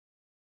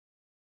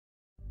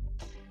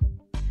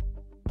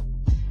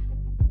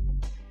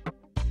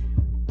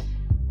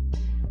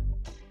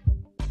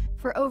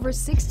For over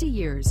 60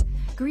 years,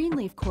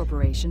 Greenleaf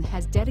Corporation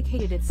has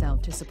dedicated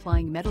itself to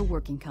supplying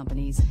metalworking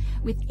companies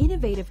with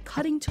innovative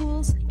cutting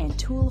tools and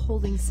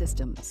tool-holding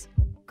systems.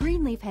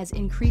 Greenleaf has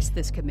increased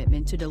this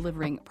commitment to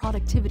delivering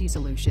productivity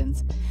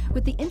solutions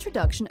with the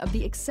introduction of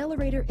the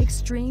Excelerator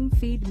Extreme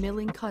Feed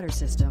Milling Cutter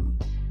System.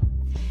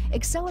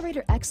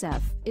 Excelerator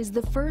XF is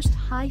the first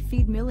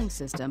high-feed milling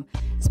system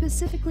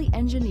specifically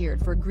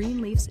engineered for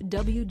Greenleaf's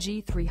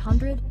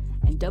WG300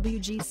 and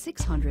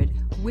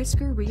WG600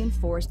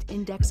 whisker-reinforced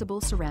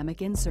indexable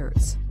ceramic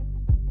inserts.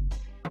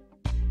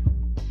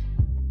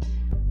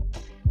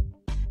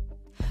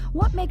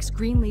 What makes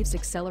Greenleaf's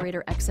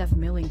Excelerator XF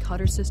milling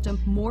cutter system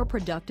more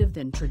productive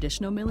than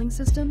traditional milling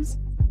systems?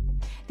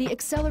 The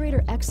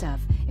Excelerator XF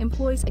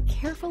employs a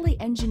carefully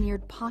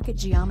engineered pocket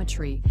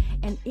geometry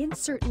and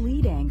insert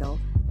lead angle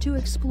to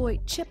exploit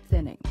chip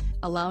thinning,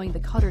 allowing the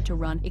cutter to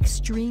run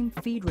extreme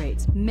feed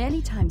rates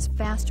many times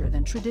faster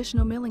than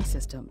traditional milling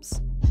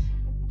systems.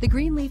 The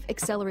Greenleaf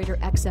Excelerator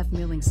XF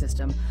milling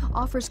system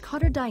offers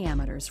cutter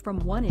diameters from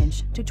 1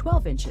 inch to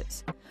 12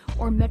 inches,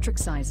 or metric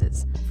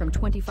sizes from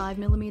 25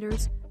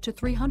 millimeters to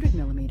 300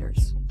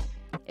 millimeters.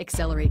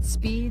 Accelerates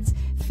speeds,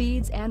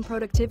 feeds, and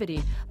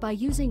productivity by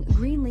using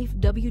Greenleaf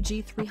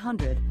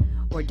WG300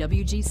 or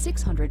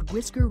WG600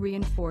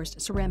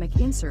 whisker-reinforced ceramic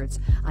inserts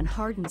on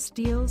hardened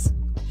steels,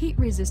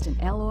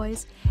 heat-resistant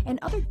alloys, and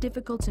other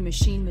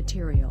difficult-to-machine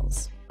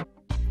materials.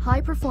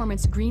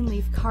 High-performance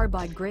Greenleaf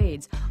carbide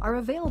grades are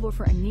available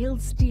for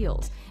annealed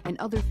steels and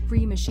other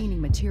free machining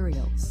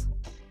materials.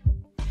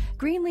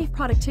 Greenleaf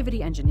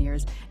productivity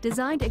engineers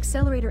designed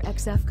Excelerator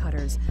XF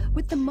cutters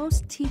with the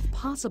most teeth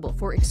possible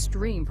for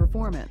extreme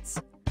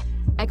performance.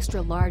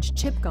 Extra large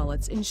chip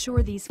gullets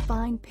ensure these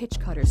fine pitch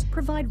cutters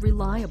provide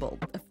reliable,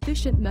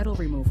 efficient metal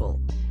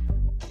removal.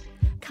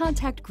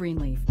 Contact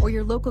Greenleaf or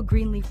your local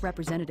Greenleaf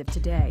representative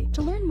today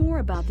to learn more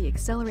about the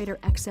Excelerator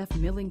XF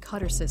milling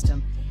cutter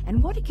system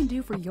and what it can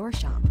do for your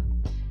shop.